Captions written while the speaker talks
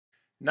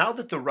Now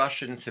that the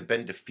Russians have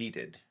been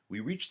defeated,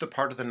 we reach the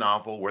part of the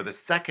novel where the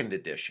second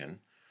edition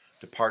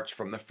departs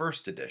from the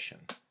first edition.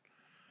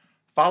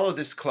 Follow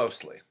this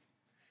closely.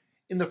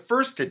 In the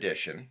first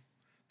edition,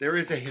 there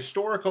is a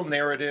historical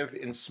narrative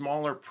in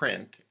smaller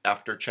print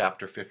after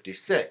chapter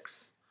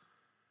 56,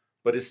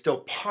 but is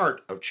still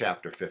part of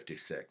chapter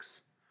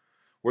 56,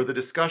 where the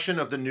discussion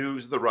of the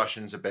news the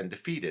Russians have been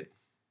defeated.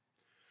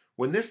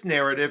 When this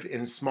narrative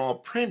in small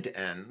print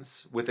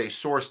ends with a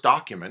source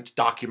document,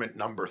 document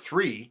number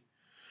 3,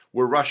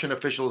 where Russian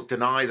officials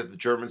deny that the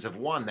Germans have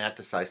won that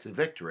decisive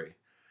victory,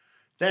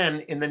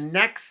 then in the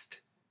next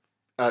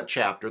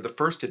chapter, the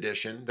first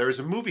edition, there is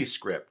a movie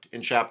script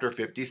in chapter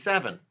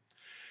 57,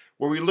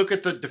 where we look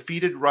at the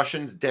defeated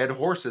Russians' dead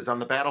horses on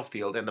the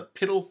battlefield and the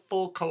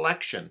pitiful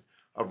collection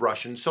of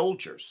Russian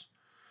soldiers.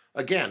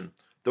 Again,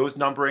 those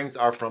numberings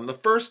are from the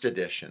first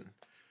edition.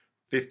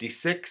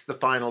 56, the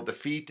final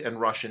defeat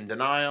and Russian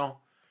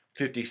denial.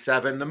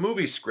 57, the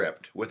movie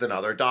script with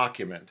another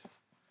document.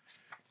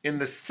 In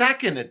the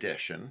second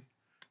edition,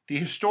 the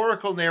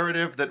historical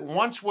narrative that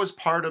once was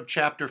part of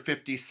chapter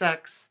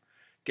 56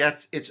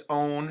 gets its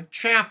own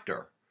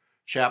chapter,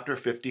 chapter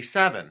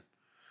 57,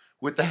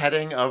 with the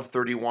heading of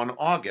 31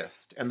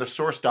 August, and the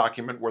source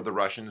document where the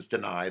Russians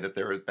deny that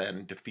there has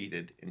been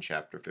defeated in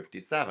chapter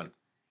 57.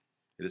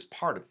 It is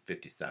part of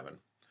 57.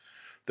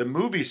 The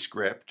movie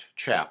script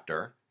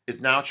chapter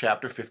is now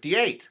chapter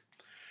 58,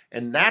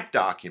 and that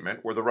document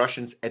where the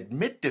Russians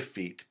admit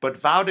defeat but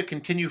vow to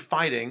continue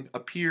fighting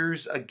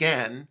appears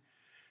again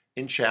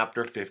in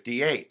chapter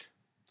 58.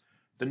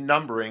 The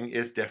numbering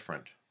is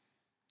different.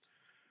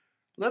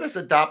 Let us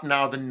adopt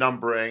now the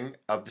numbering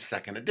of the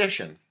second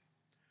edition.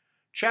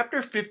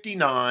 Chapter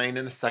 59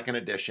 in the second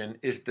edition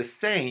is the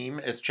same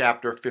as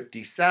chapter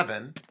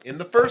 57 in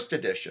the first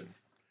edition.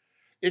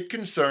 It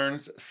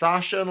concerns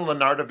Sasha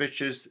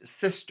Lenartovich's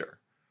sister,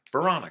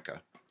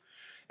 Veronika,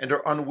 and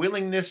her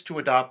unwillingness to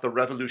adopt the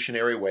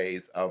revolutionary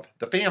ways of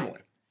the family.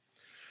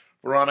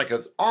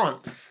 Veronika's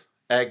aunts,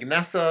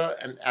 Agnesa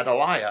and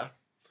Adelia,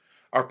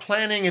 are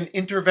planning an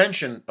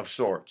intervention of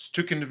sorts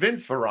to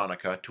convince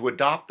Veronika to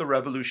adopt the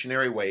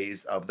revolutionary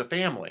ways of the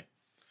family.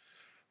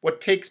 What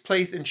takes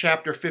place in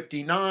chapter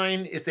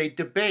 59 is a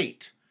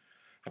debate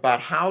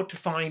about how to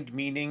find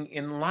meaning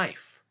in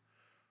life.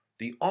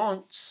 The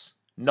aunts,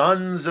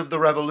 nuns of the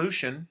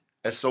revolution,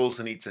 as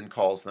Solzhenitsyn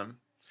calls them,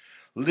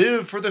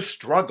 live for the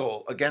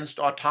struggle against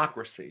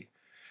autocracy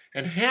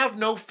and have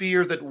no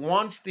fear that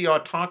once the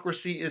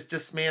autocracy is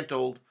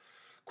dismantled,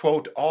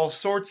 quote, all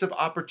sorts of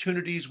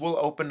opportunities will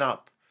open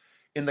up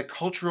in the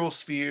cultural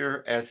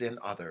sphere as in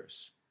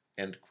others,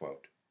 end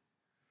quote.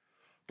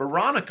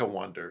 Veronika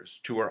wonders,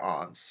 to her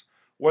aunts,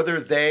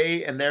 whether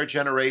they and their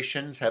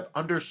generations have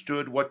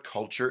understood what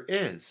culture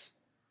is.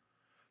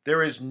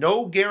 There is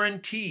no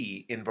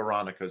guarantee, in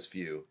Veronika's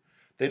view,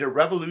 that a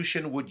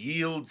revolution would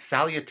yield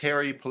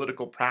salutary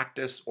political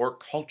practice or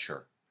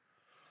culture.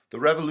 The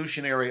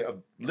revolutionary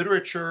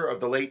literature of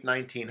the late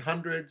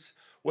 1900s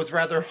was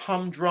rather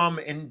humdrum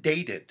and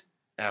dated,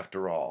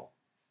 after all,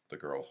 the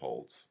girl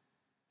holds.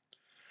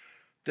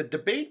 The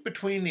debate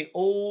between the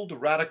old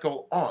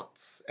radical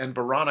aunts and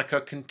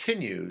Veronika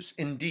continues,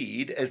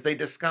 indeed, as they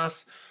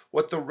discuss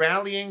what the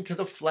rallying to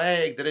the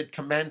flag that had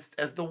commenced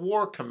as the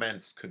war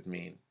commenced could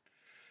mean.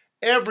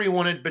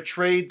 Everyone had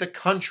betrayed the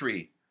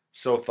country,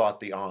 so thought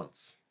the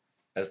aunts,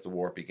 as the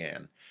war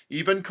began.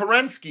 Even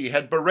Kerensky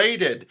had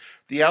berated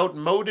the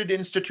outmoded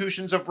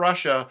institutions of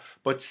Russia,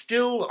 but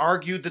still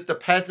argued that the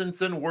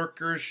peasants and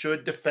workers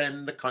should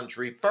defend the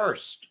country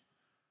first.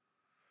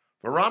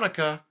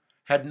 Veronika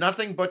had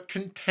nothing but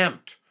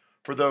contempt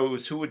for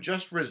those who would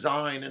just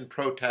resign in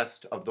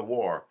protest of the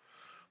war.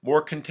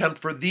 More contempt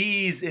for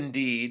these,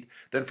 indeed,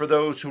 than for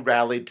those who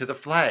rallied to the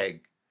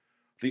flag.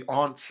 The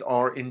aunts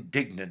are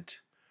indignant,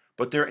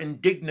 but their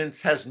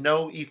indignance has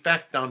no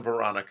effect on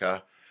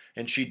Veronika,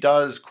 and she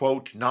does,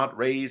 quote, not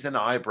raise an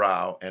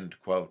eyebrow, end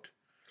quote.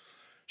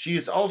 She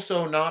is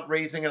also not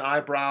raising an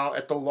eyebrow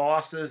at the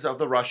losses of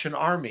the Russian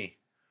army.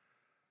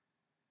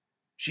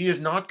 She is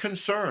not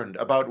concerned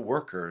about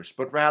workers,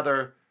 but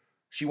rather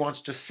she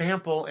wants to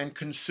sample and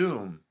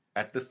consume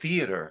at the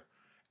theater,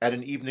 at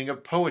an evening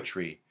of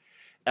poetry,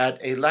 at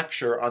a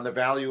lecture on the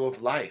value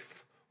of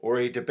life, or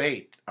a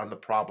debate on the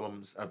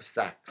problems of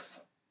sex.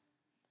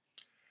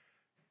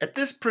 At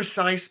this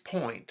precise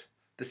point,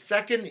 the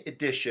second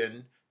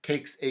edition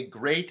takes a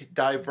great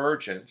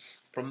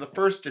divergence from the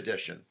first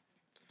edition.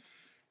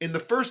 In the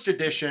first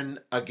edition,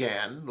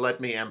 again, let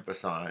me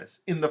emphasize,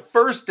 in the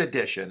first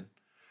edition,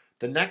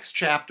 the next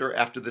chapter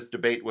after this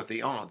debate with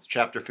the aunts,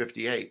 chapter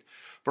 58,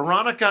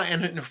 Veronika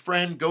and her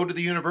friend go to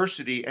the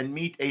university and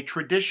meet a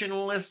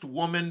traditionalist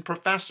woman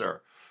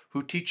professor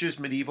who teaches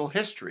medieval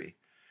history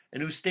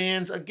and who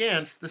stands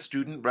against the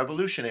student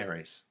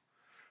revolutionaries.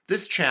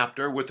 This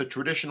chapter with the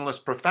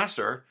traditionalist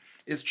professor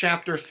is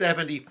chapter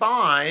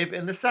 75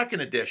 in the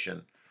second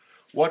edition.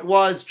 What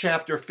was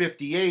chapter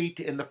 58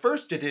 in the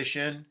first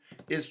edition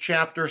is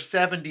chapter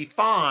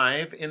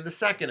 75 in the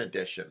second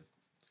edition.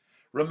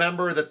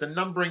 Remember that the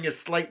numbering is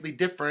slightly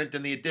different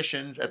in the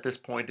editions at this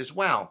point as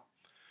well.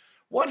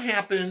 What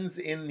happens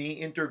in the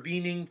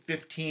intervening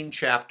 15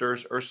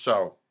 chapters or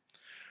so?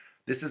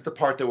 This is the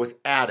part that was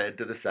added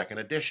to the second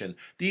edition.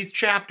 These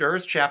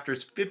chapters,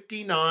 chapters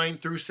 59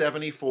 through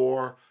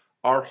 74,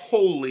 are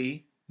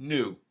wholly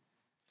new.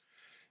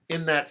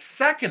 In that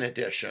second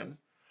edition,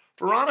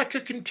 Veronika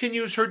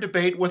continues her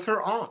debate with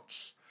her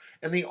aunts,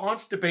 and the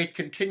aunts' debate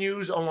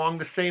continues along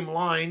the same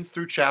lines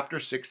through chapter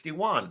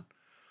 61,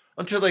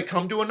 until they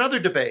come to another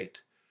debate,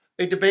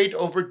 a debate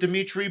over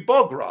Dmitry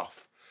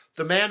Bogorov,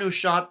 the man who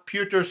shot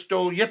Pyotr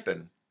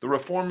Stolypin, the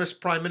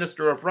reformist prime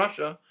minister of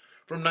Russia,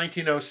 from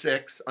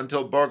 1906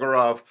 until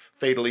Bogorov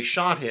fatally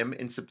shot him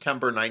in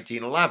September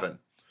 1911.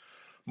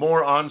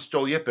 More on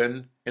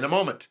Stolypin in a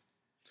moment.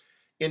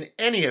 In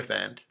any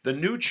event, the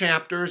new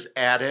chapters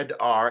added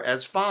are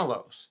as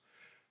follows.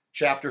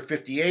 Chapter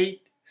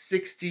 58,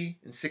 60,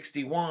 and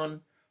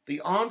 61,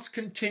 the aunts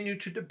continue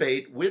to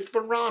debate with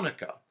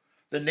Veronika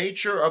the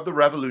nature of the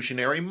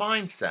revolutionary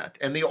mindset,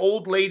 and the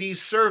old ladies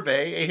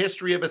survey a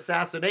history of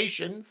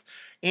assassinations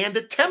and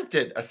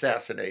attempted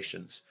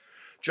assassinations,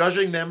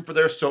 judging them for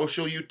their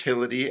social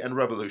utility and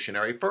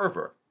revolutionary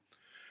fervor.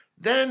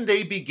 Then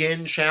they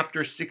begin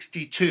chapter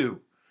 62,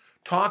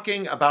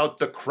 talking about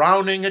the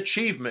crowning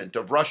achievement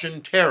of Russian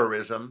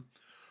terrorism,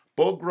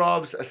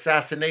 Bogorov's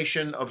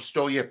assassination of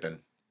Stolypin.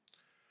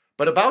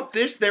 But about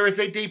this there is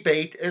a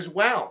debate as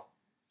well.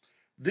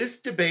 This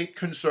debate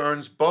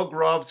concerns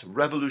Bogorov's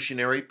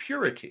revolutionary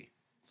purity.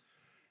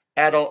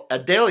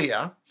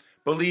 Adelia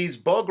believes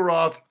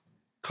Bogorov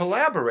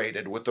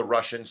collaborated with the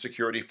Russian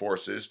security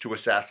forces to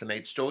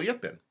assassinate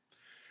Stolypin,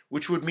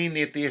 which would mean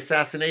that the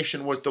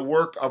assassination was the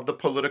work of the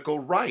political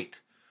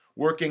right,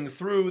 working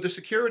through the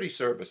security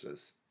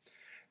services.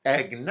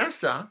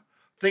 Agnesa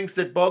thinks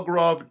that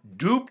Bogorov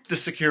duped the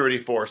security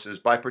forces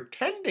by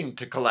pretending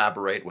to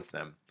collaborate with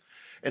them,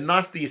 and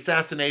thus the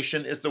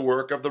assassination is the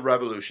work of the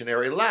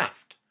revolutionary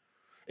left.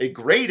 A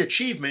great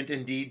achievement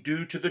indeed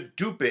due to the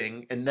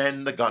duping and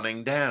then the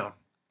gunning down.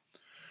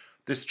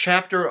 This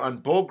chapter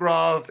on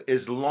Bogorov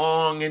is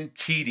long and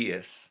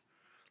tedious,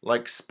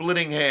 like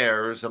splitting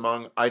hairs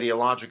among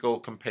ideological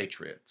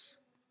compatriots.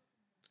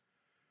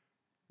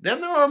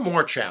 Then there are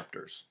more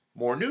chapters,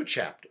 more new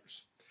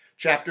chapters.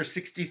 Chapters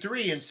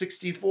 63 and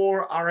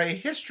 64 are a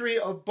history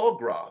of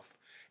Bogorov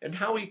and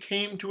how he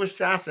came to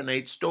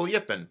assassinate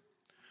Stolypin.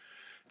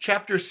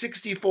 Chapter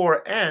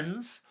 64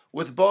 ends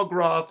with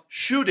Bogorov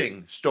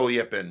shooting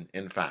Stolypin,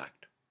 in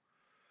fact.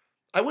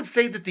 I would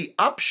say that the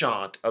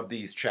upshot of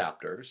these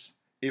chapters,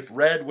 if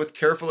read with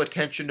careful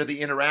attention to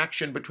the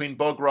interaction between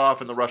Bogorov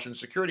and the Russian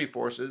security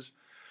forces,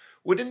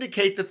 would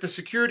indicate that the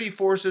security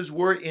forces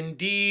were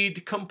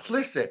indeed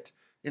complicit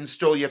in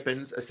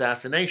Stolypin's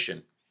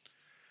assassination.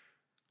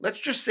 Let's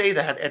just say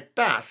that, at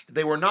best,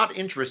 they were not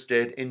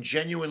interested in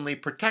genuinely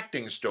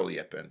protecting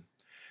Stolypin,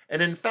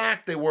 and in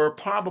fact they were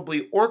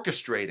probably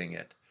orchestrating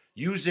it,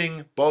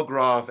 using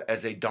Bogorov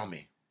as a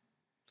dummy.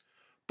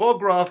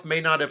 Bogorov may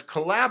not have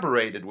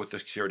collaborated with the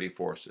security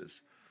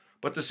forces,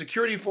 but the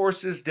security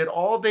forces did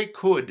all they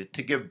could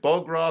to give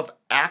Bogorov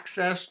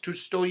access to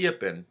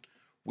Stolypin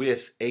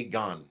with a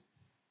gun.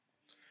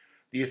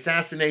 The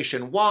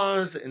assassination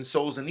was, in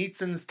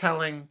Solzhenitsyn's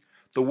telling,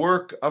 the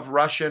work of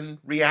Russian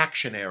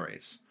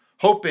reactionaries,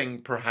 hoping,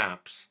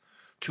 perhaps,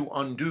 to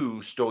undo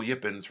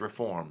Stolypin's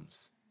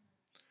reforms.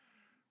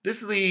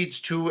 This leads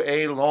to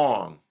a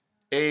long,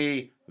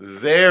 a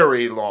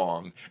very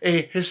long,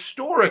 a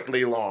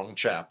historically long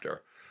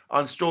chapter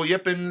on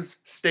Stolypin's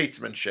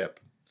statesmanship.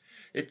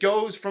 It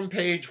goes from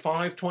page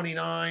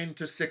 529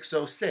 to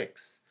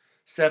 606,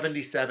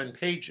 77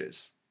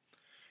 pages.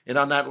 And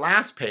on that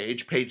last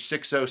page, page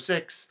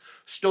 606,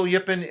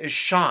 Stolypin is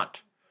shot.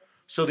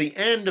 So the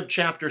end of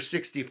chapter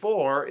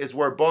 64 is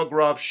where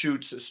Bogorov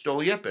shoots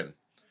Stolypin.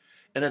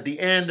 And at the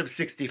end of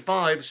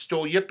 65,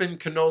 Stolypin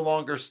can no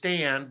longer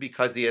stand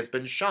because he has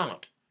been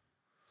shot.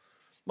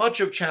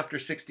 Much of chapter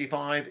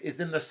 65 is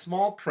in the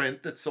small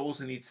print that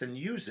Solzhenitsyn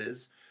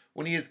uses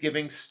when he is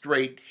giving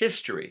straight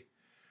history,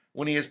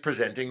 when he is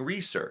presenting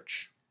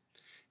research.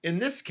 In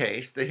this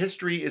case, the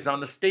history is on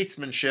the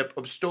statesmanship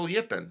of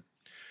Stolypin.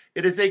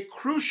 It is a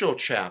crucial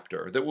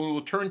chapter that we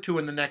will turn to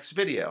in the next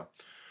video,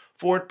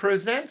 for it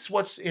presents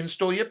what in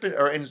Stolypin,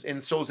 or in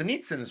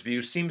Solzhenitsyn's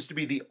view, seems to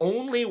be the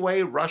only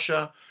way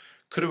Russia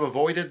could have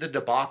avoided the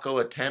debacle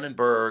at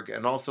Tannenberg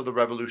and also the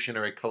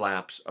revolutionary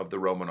collapse of the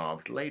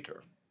Romanovs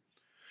later.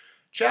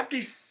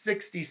 Chapter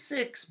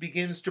 66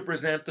 begins to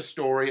present the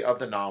story of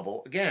the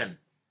novel again.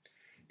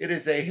 It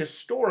is a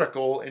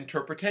historical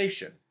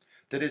interpretation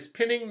that is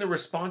pinning the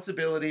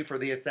responsibility for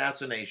the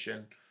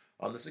assassination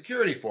on the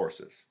security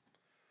forces.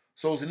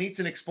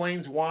 Solzhenitsyn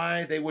explains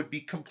why they would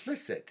be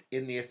complicit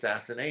in the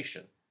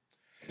assassination.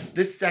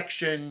 This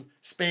section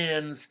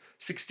spans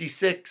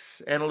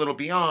 66 and a little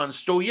beyond.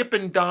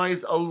 Stolypin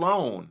dies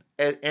alone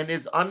and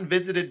is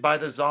unvisited by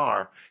the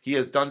Tsar. He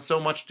has done so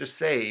much to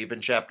save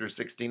in chapter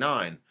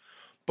 69.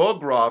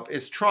 Bogorov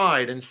is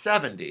tried in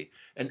 70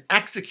 and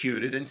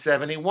executed in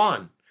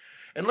 71.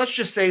 And let's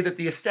just say that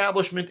the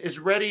establishment is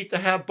ready to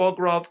have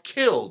Bogorov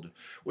killed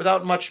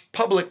without much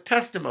public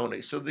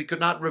testimony so they could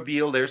not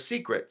reveal their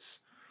secrets.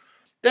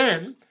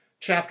 Then,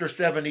 chapter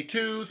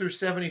 72 through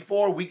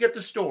 74, we get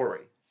the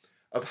story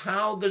of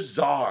how the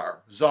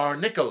Tsar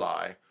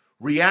Nikolai,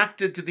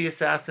 reacted to the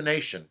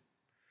assassination.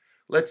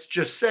 Let's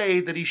just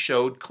say that he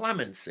showed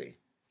clemency.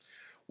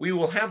 We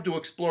will have to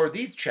explore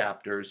these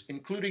chapters,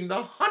 including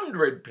the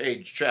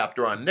 100-page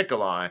chapter on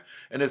Nikolai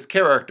and his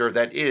character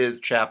that is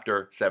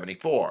chapter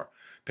 74,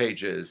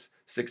 pages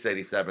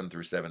 687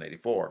 through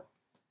 784.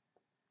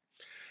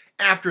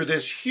 After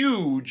this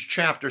huge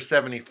chapter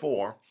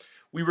 74,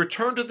 we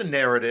return to the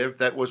narrative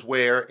that was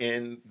where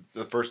in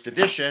the first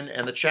edition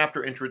and the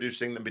chapter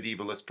introducing the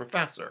medievalist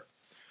professor.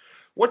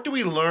 What do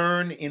we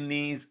learn in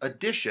these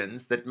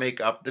editions that make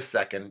up the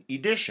second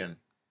edition?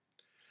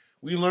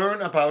 We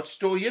learn about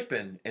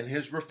Stolypin and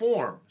his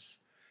reforms,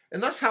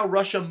 and thus how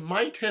Russia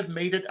might have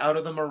made it out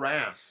of the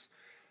morass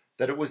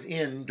that it was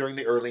in during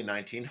the early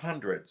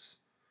 1900s.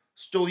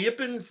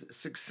 Stolypin's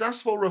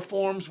successful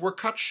reforms were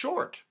cut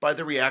short by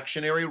the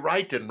reactionary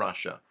right in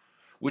Russia,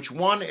 which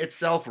won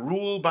itself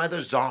rule by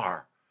the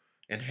Tsar,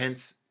 and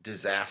hence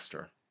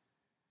disaster.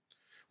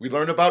 We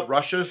learn about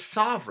Russia's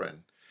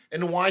sovereign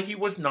and why he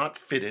was not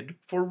fitted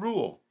for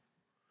rule.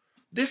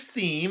 This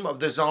theme of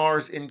the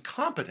Tsar's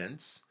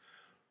incompetence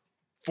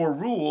for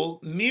rule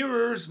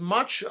mirrors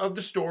much of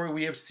the story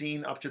we have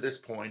seen up to this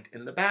point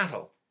in the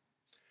battle.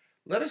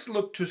 Let us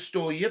look to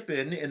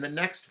Stolypin in the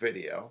next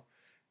video,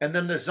 and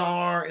then the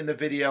Tsar in the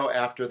video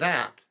after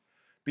that,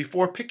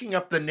 before picking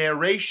up the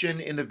narration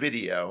in the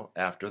video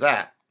after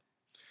that.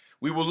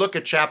 We will look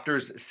at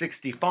chapters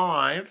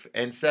 65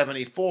 and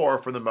 74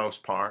 for the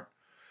most part,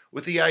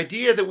 with the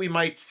idea that we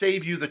might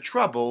save you the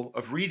trouble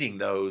of reading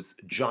those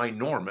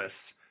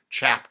ginormous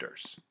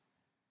chapters.